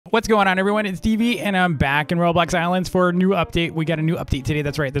What's going on, everyone? It's DV, and I'm back in Roblox Islands for a new update. We got a new update today.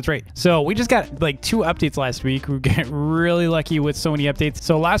 That's right. So we just got like 2 updates last week. We got really lucky with so many updates.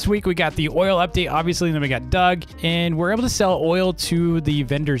 So last week we got the oil update, obviously, and then we got Doug, and we're able to sell oil to the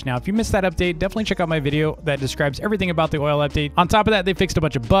vendors now. If you missed that update, definitely check out my video that describes everything about the oil update. On top of that, they fixed a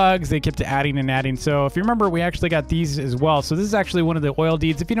bunch of bugs. They kept adding and adding. So if you remember, we actually got these as well. So this is actually one of the oil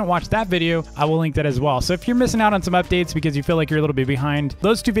deeds. If you didn't watch that video, I will link that as well. So if you're missing out on some updates because you feel like you're a little bit behind,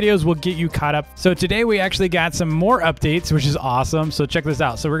 those 2 videos will get you caught up. So today we actually got some more updates, which is awesome. So check this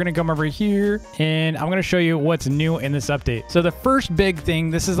out. So we're going to come over here and I'm going to show you what's new in this update. So the first big thing,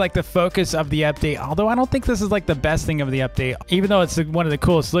 this is like the focus of the update, although I don't think this is like the best thing of the update. Even though it's one of the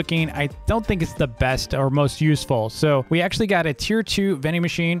coolest looking, I don't think it's the best or most useful. So we actually got a tier 2 vending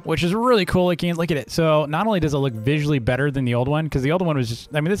machine, which is really cool looking. Look at it. So not only does it look visually better than the old one, because the old one was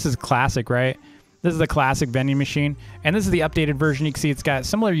just, I mean, this is classic, right? This is the classic vending machine, and this is the updated version. You can see it's got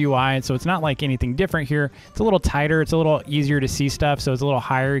similar UI, so it's not like anything different here. It's a little tighter. It's a little easier to see stuff, so it's a little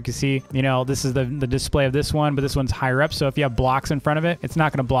higher. You can see, you know, this is the display of this one, but this one's higher up, so if you have blocks in front of it, it's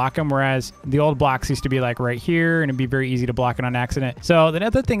not going to block them, whereas the old blocks used to be like right here, and it'd be very easy to block it on accident. So the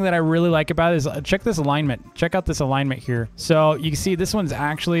other thing that I really like about it is check this alignment. Check out this alignment here. So you can see this one's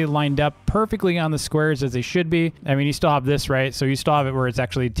actually lined up perfectly on the squares as they should be. I mean, you still have this, right? So you still have it where it's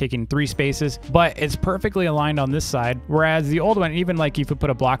actually taking 3 spaces, but it's perfectly aligned on this side, whereas the old one, even like if you put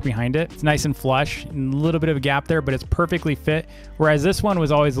a block behind it, it's nice and flush, and a little bit of a gap there, but it's perfectly fit, whereas this one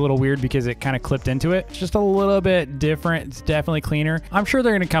was always a little weird because it kind of clipped into it. It's just a little bit different. It's definitely cleaner. I'm sure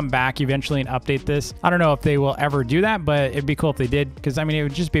they're going to come back eventually and update this. I don't know if they will ever do that, but it'd be cool if they did, because I mean, it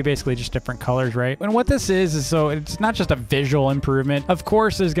would just be basically just different colors, right? And what this is so it's not just a visual improvement. Of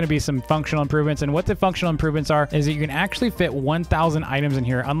course, there's going to be some functional improvements, and what the functional improvements are is that you can actually fit 1,000 items in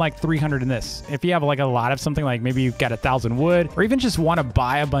here, unlike 300 in this. If you have like a lot of something, like maybe you've got 1,000 wood, or even just want to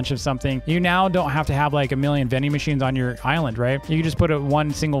buy a bunch of something, you now don't have to have like a million vending machines on your island, right? You can just put one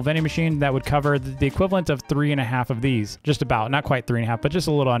single vending machine that would cover the equivalent of 3.5 of these, just about, not quite 3.5, but just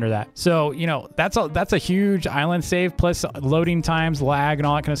a little under that. So, you know, that's a huge island save, plus loading times, lag, and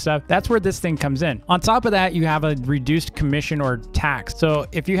all that kind of stuff. That's where this thing comes in. On top of that, you have a reduced commission or tax. So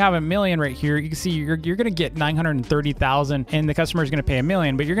if you have 1 million right here, you can see you're going to get 930,000, and the customer is going to pay 1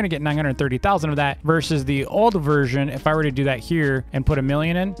 million, but you're going to get 930,000 of that, versus the old version. If I were to do that here and put 1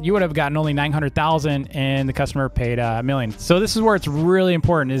 million in, you would have gotten only 900,000 and the customer paid 1 million. So this is where it's really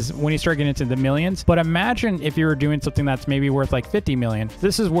important, is when you start getting into the millions. But imagine if you were doing something that's maybe worth like 50 million.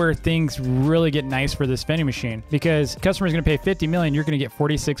 This is where things really get nice for this vending machine, because customer is going to pay 50 million, you're going to get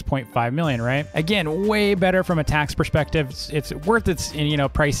 46.5 million, right? Again, way better from a tax perspective. It's worth its, you know,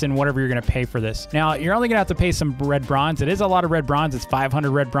 price and whatever you're going to pay for this. Now, you're only going to have to pay some red bronze. It is a lot of red bronze. It's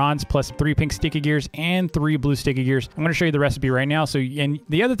 500 red bronze plus 3 pink sticky gears and 3 blue sticky gears. I'm going to show you the recipe right now. So, and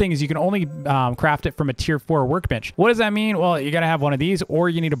the other thing is you can only craft it from a tier 4 workbench. What does that mean? Well, you got to have one of these, or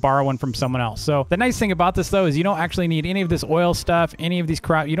you need to borrow one from someone else. So the nice thing about this though is you don't actually need any of this oil stuff, any of these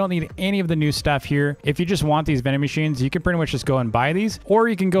crap. You don't need any of the new stuff here. If you just want these vending machines, you can pretty much just go and buy these, or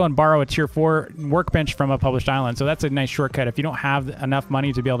you can go and borrow a tier 4 workbench from a published island. So that's a nice shortcut. If you don't have enough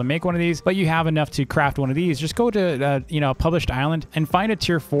money to be able to make one of these, but you have enough to craft one of these, just go to you know, a published island and find a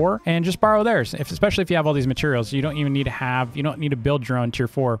tier 4 and just borrow theirs. Especially if you have all these materials, you don't even need to have, you don't need to build your own tier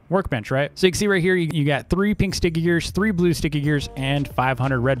 4 workbench, right? So you can see right here, you got 3 pink sticky gears, 3 blue sticky gears, and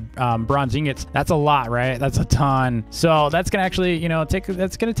 500 red bronze ingots. That's a lot, right? That's a ton. So that's gonna actually, you know,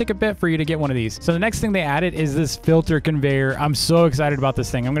 that's gonna take a bit for you to get one of these. So the next thing they added is this filter conveyor. I'm so excited about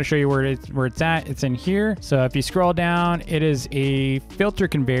this thing. I'm gonna show you where it's at. It's in here. So if you scroll down, it is a filter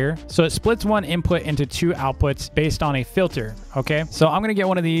conveyor. So it splits one input into 2 outputs based on a filter. Okay. So I'm gonna get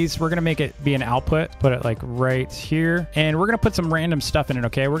one of these. We're gonna make it be an output. Put it like right here, and we're gonna put some random stuff in it.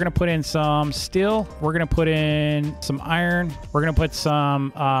 Okay, we're gonna put in some steel, we're gonna put in some iron, we're gonna put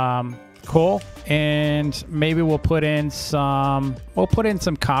some coal, and maybe we'll put in some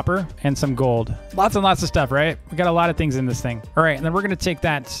copper and some gold. Lots and lots of stuff, right? We got a lot of things in this thing. All right, and then we're going to take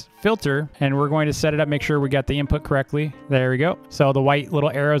that filter and we're going to set it up, make sure we got the input correctly. There we go. So the white little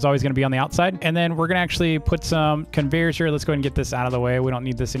arrow is always going to be on the outside. And then we're going to actually put some conveyors here. Let's go ahead and get this out of the way. We don't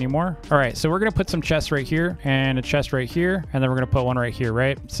need this anymore. All right, so we're going to put some chests right here and a chest right here, and then we're going to put one right here,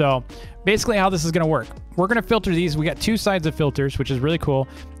 right? So basically how this is going to work, we're going to filter these. We got 2 sides of filters, which is really cool.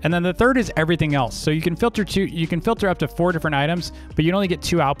 And then the third is everything else. So you can filter up to 4 different items, but you only get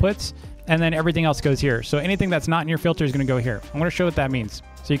 2 outputs, and then everything else goes here. So anything that's not in your filter is going to go here. I'm going to show what that means.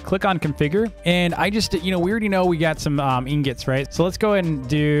 So you click on configure, and I just, you know, we already know we got some ingots, right? So let's go ahead and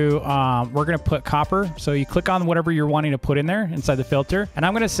do, we're going to put copper. So you click on whatever you're wanting to put in there inside the filter. And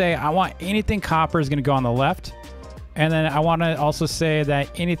I'm going to say, I want anything copper is going to go on the left. And then I want to also say that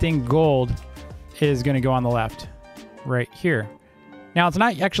anything gold is going to go on the left right here. Now, it's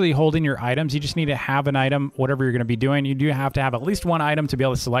not actually holding your items. You just need to have an item, whatever you're going to be doing. You do have to have at least one item to be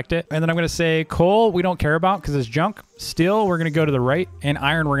able to select it. And then I'm going to say coal, we don't care about because it's junk. Steel, we're going to go to the right. And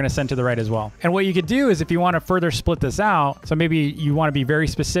iron, we're going to send to the right as well. And what you could do is if you want to further split this out, so maybe you want to be very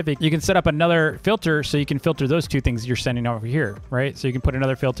specific, you can set up another filter so you can filter those two things you're sending over here, right? So you can put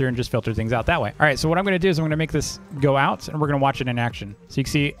another filter and just filter things out that way. All right, so what I'm going to do is I'm going to make this go out and we're going to watch it in action. So you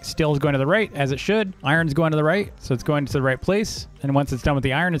can see steel is going to the right as it should. Iron's going to the right, so it's going to the right place. And once it's done with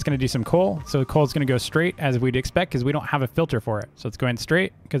the iron, it's going to do some coal. So the coal is going to go straight as we'd expect because we don't have a filter for it. So it's going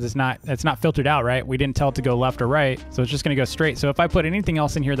straight because it's not filtered out, right? We didn't tell it to go left or right. So it's just going to go straight. So if I put anything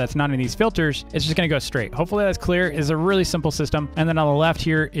else in here that's not in these filters, it's just going to go straight. Hopefully that's clear. It's a really simple system. And then on the left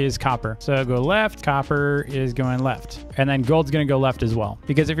here is copper. So go left, copper is going left. And then gold's going to go left as well.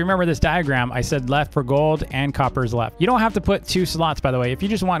 Because if you remember this diagram, I said left for gold and copper is left. You don't have to put two slots, by the way. If you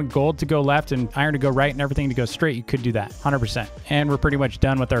just want gold to go left and iron to go right and everything to go straight, you could do that 100%. And we're pretty much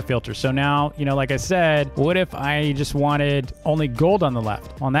done with our filter. So now, you know, like I said, what if I just wanted only gold on the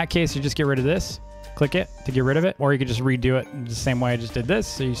left? Well, in that case, you just get rid of this, click it to get rid of it, or you could just redo it the same way I just did this.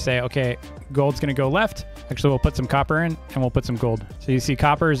 So you say, okay, gold's going to go left. Actually, we'll put some copper in and we'll put some gold. So you see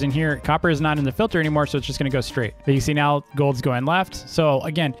copper is in here. Copper is not in the filter anymore, so it's just going to go straight. But you see now gold's going left. So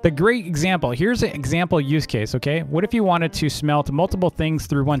again, the great example, here's an example use case, okay? What if you wanted to smelt multiple things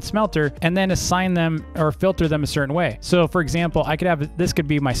through one smelter and then assign them or filter them a certain way? So for example, I could have, this could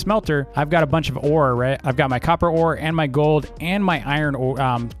be my smelter. I've got a bunch of ore, right? I've got my copper ore and my gold and my iron ore,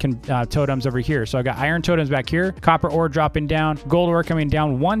 totems over here. So I got iron totems back here, copper ore dropping down, gold ore coming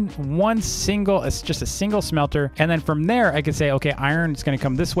down, one single, it's just a single smelter. And then from there, I could say, okay, iron is going to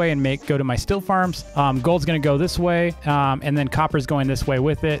come this way and go to my steel farms. Gold's going to go this way. And then copper's going this way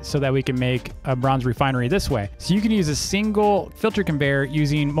with it so that we can make a bronze refinery this way. So you can use a single filter conveyor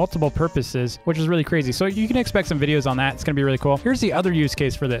using multiple purposes, which is really crazy. So you can expect some videos on that. It's going to be really cool. Here's the other use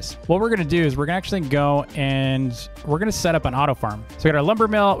case for this. What we're going to do is we're going to actually go and we're going to set up an auto farm. So we got our lumber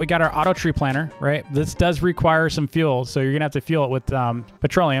mill, we got our auto tree planter, right? This does require some fuel. So you're going to have to fuel it with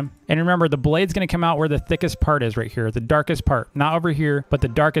petroleum. And remember, the blade's going to come out where the thickest part is right here, the darkest part, not over here, but the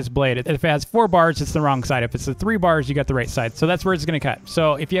darkest blade. If it has 4 bars, it's the wrong side. If it's the 3 bars, you got the right side. So that's where it's going to cut.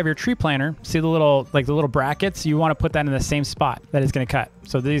 So if you have your tree planter, see the little brackets, you want to put that in the same spot that it's going to cut.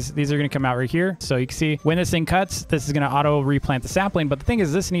 So these are going to come out right here. So you can see when this thing cuts, this is going to auto replant the sapling. But the thing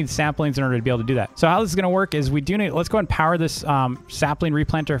is, this needs saplings in order to be able to do that. So how this is going to work is let's go and power this sapling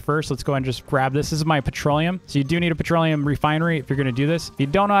replanter first. Let's go and just grab this. This is my petroleum. So you do need a petroleum refinery if you're going to do this. If you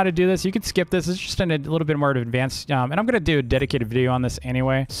don't know how to do this, you can skip this. It's just a little bit more advanced. And I'm going to do a dedicated video on this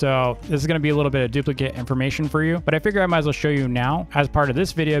anyway. So this is going to be a little bit of duplicate information for you. But I figure I might as well show you now as part of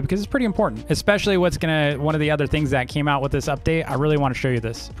this video because it's pretty important. Especially one of the other things that came out with this update. I really want to show you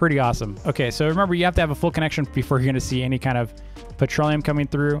this. Pretty awesome. Okay, so remember, you have to have a full connection before you're going to see any kind of petroleum coming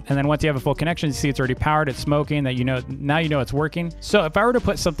through. And then once you have a full connection, you see it's already powered, it's smoking, now you know it's working. So if I were to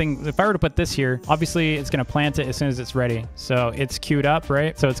put this here, obviously it's going to plant it as soon as it's ready. So it's queued up,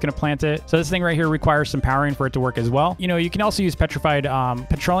 right? So it's going to plant it. So this thing right here requires some powering for it to work as well. You know, you can also use petrified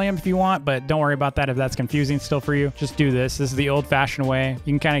petroleum if you want, but don't worry about that if that's confusing still for you. Just do this. This is the old fashioned way.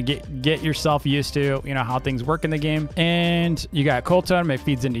 You can kind of get yourself used to, you know, how things work in the game. And you got coal totem, it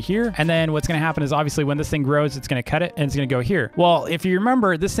feeds into here. And then what's going to happen is obviously when this thing grows, it's going to cut it and it's going to go here. Well, if you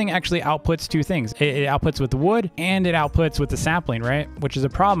remember, this thing actually outputs 2 things. It outputs with the wood and it outputs with the sapling, right? Which is a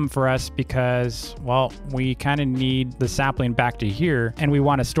problem for us because, well, we kind of need the sapling back to here and we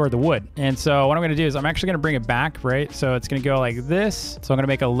want to store the wood. And so what I'm going to do is I'm actually going to bring it back, right? So it's going to go like this. So I'm going to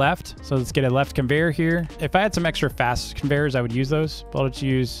make a left. So let's get a left conveyor here. If I had some extra fast conveyors, I would use those, but I'll just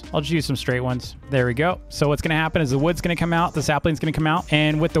use some straight ones. There we go. So what's going to happen is the wood's going to come out, the sapling's going to come out.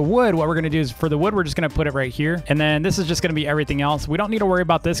 And with the wood, what we're going to do is for the wood, we're just going to put it right here. And then this is just going to be everything else. We don't need to worry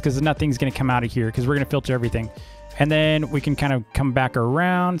about this because nothing's going to come out of here because we're going to filter everything. And then we can kind of come back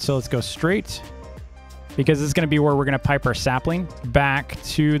around. So let's go straight because this is going to be where we're going to pipe our sapling back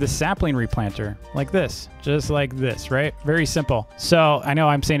to the sapling replanter like this. Just like this, right? Very simple. So I know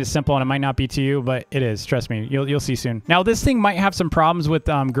I'm saying it's simple and it might not be to you, but it is. Trust me, you'll see soon. Now this thing might have some problems with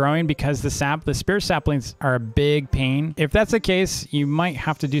growing because the spare saplings are a big pain. If that's the case, you might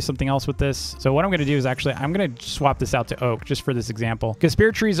have to do something else with this. So what I'm going to do is actually I'm going to swap this out to oak just for this example because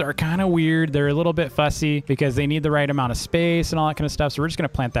spare trees are kind of weird. They're a little bit fussy because they need the right amount of space and all that kind of stuff. So we're just going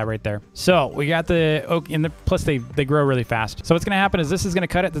to plant that right there. So we got the oak in the plus they grow really fast. So what's going to happen is this is going to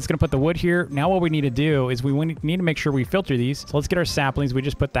cut it. That's going to put the wood here. Now what we need to do is we need to make sure we filter these. So let's get our saplings. We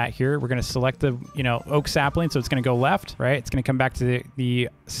just put that here. We're going to select the, oak sapling. So it's going to go left, right? It's going to come back to the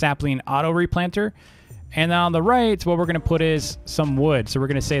sapling auto replanter. And then on the right, what we're going to put is some wood. So we're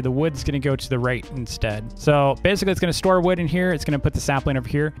going to say the wood's going to go to the right instead. So basically, it's going to store wood in here. It's going to put the sapling over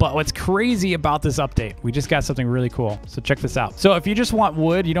here. But what's crazy about this update, we just got something really cool. So check this out. So if you just want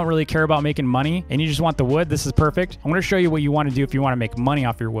wood, you don't really care about making money, and you just want the wood, this is perfect. I'm going to show you what you want to do if you want to make money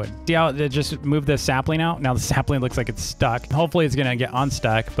off your wood. See how it just moved the sapling out? Now the sapling looks like it's stuck. Hopefully it's going to get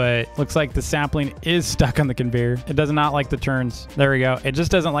unstuck, but looks like the sapling is stuck on the conveyor. It does not like the turns. There we go. It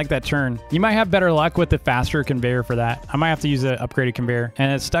just doesn't like that turn. You might have better luck with the faster conveyor for that. I might have to use an upgraded conveyor,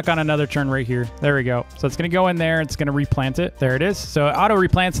 and it's stuck on another turn right here. There we go. So it's going to go in there. It's going to replant it. There it is. So it auto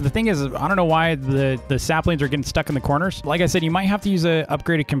replants. The thing is, I don't know why the saplings are getting stuck in the corners. Like I said, you might have to use an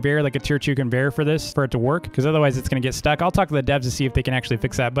upgraded conveyor, like a tier 2 conveyor for this, for it to work, because otherwise it's going to get stuck. I'll talk to the devs to see if they can actually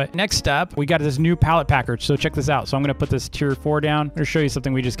fix that. But next up, we got this new pallet packer. So check this out. So I'm going to put this tier 4 down. I'm going to show you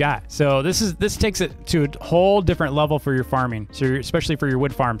something we just got. So this takes it to a whole different level for your farming. So especially for your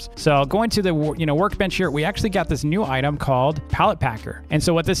wood farms. So going to the workbench here, we actually got this new item called Pallet Packer. And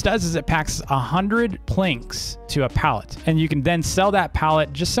so what this does is it packs 100 planks to a pallet, and you can then sell that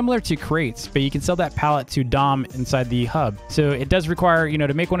pallet just similar to crates, but you can sell that pallet to Dom inside the hub. So it does require,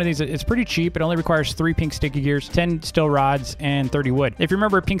 to make one of these, it's pretty cheap. It only requires 3 pink sticky gears, 10 steel rods, and 30 wood. If you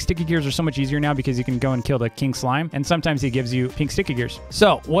remember, pink sticky gears are so much easier now because you can go and kill the king slime, and sometimes he gives you pink sticky gears.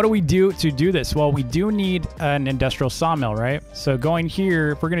 So what do we do to do this? Well, we do need an industrial sawmill, right? So going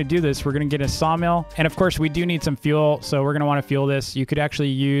here, if we're going to do this, we're going to get a sawmill, and of course we do need some fuel, so we're going to want to fuel this. You could actually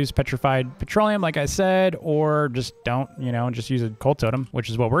use petrified petroleum, like I said, or just don't, just use a coal totem, which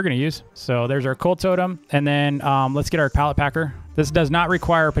is what we're going to use. So there's our coal totem, and then let's get our pallet packer. This does not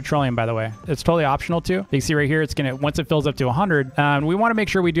require petroleum, by the way. It's totally optional too. You can see right here, it's gonna, once it fills up to 100, we want to make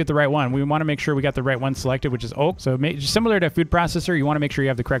sure we do it the right one. We want to make sure we got the right one selected, which is oak. So similar to a food processor, you want to make sure you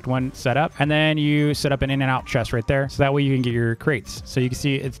have the correct one set up, and then you set up an in and out chest right there. So that way you can get your crates. So you can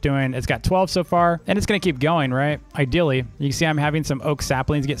see it's got 12 so far, and it's going to keep going, right? Ideally, you can see I'm having some oak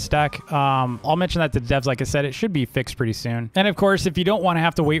saplings get stuck. I'll mention that to devs, like I said, it should be fixed pretty soon. And of course, if you don't want to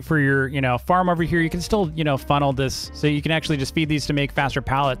have to wait for your, farm over here, you can still, funnel this. So you can actually just feed these to make faster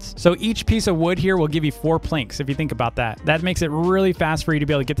pallets. So each piece of wood here will give you 4 planks, if you think about that. That makes it really fast for you to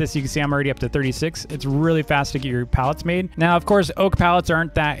be able to get this. You can see I'm already up to 36. It's really fast to get your pallets made. Now, of course, oak pallets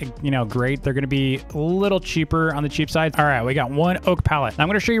aren't that, great. They're going to be a little cheaper on the cheap side. All right, we got 1 oak pallet. Now, I'm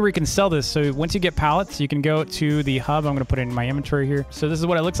going to show you where you can sell this. So once you get pallets, you can go to the hub. I'm going to put it in my inventory here. So this is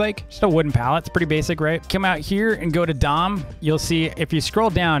what it looks like. Just a wooden pallet. It's pretty basic, right? Come out here and go to Dom. You'll see if you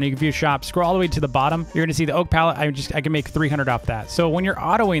scroll down, you can view shop, scroll all the way to the bottom, you're going to see the oak pallet. I can make 300 off that. So when you're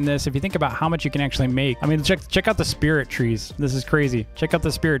autoing this, if you think about how much you can actually make, I mean, check out the spirit trees. This is crazy. Check out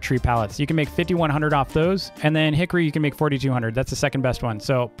the spirit tree pallets. You can make 5,100 off those, and then hickory, you can make 4,200. That's the second best one.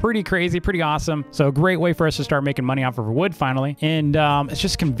 So pretty crazy, pretty awesome. So a great way for us to start making money off of wood finally. And it's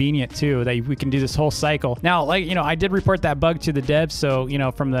just convenient too that we can do this whole cycle. Now, I did report that bug to the devs. So,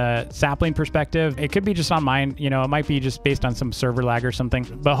 from the sapling perspective, it could be just on mine, it might be just based on some server lag or something,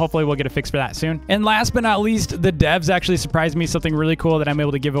 but hopefully we'll get a fix for that soon. And last but not least, the devs actually surprised me something really cool that I'm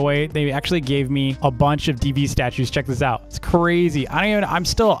able to give away. They actually gave me a bunch of DV statues. Check this out. It's crazy. I'm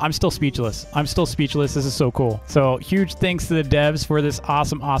still speechless. I'm still speechless. This is so cool. So huge thanks to the devs for this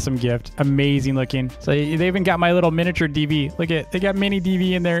awesome gift. Amazing looking. So they even got my little miniature DV. Look at, they got mini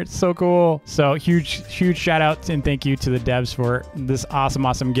DV in there. It's so cool. So huge shout out and thank you to the devs for this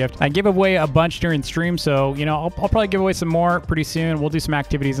awesome gift. I gave away a bunch during stream. So, I'll probably give away some more pretty soon. We'll do some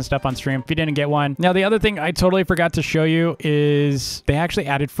activities and stuff on stream if you didn't get one. Now, the other thing I totally forgot to show you is they actually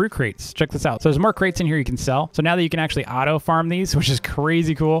added fruit crates. Check this out. So there's more crates in here you can sell. So now that you can actually auto farm these, which is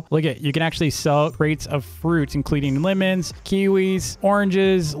crazy cool. Look at, you can actually sell crates of fruit, including lemons, kiwis,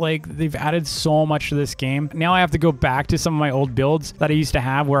 oranges. Like, they've added so much to this game. Now I have to go back to some of my old builds that I used to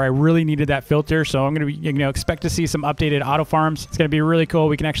have where I really needed that filter. So I'm going to be, expect to see some updated auto farms. It's going to be really cool.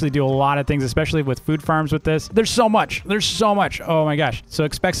 We can actually do a lot of things, especially with food farms with this. There's so much. Oh my gosh. So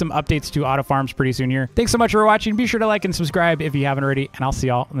expect some updates to auto farms pretty soon here. Thanks so much for watching. Be sure to like and subscribe if you haven't already, and I'll see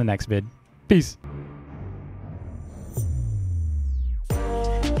y'all in the next vid. Peace.